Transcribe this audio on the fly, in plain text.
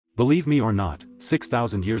Believe me or not,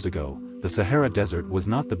 6,000 years ago, the Sahara Desert was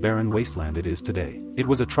not the barren wasteland it is today. It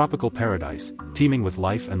was a tropical paradise, teeming with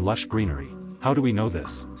life and lush greenery. How do we know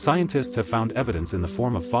this? Scientists have found evidence in the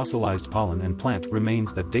form of fossilized pollen and plant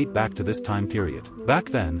remains that date back to this time period.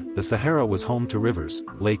 Back then, the Sahara was home to rivers,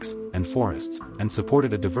 lakes, and forests, and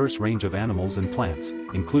supported a diverse range of animals and plants,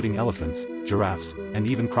 including elephants, giraffes, and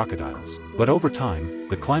even crocodiles. But over time,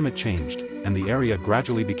 the climate changed, and the area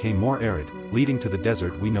gradually became more arid, leading to the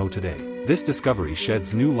desert we know today. This discovery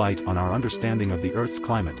sheds new light on our understanding of the Earth's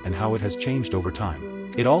climate and how it has changed over time.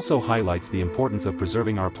 It also highlights the importance of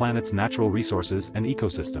preserving our planet's natural resources and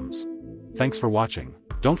ecosystems. Thanks for watching.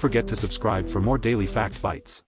 Don't forget to subscribe for more daily fact bites.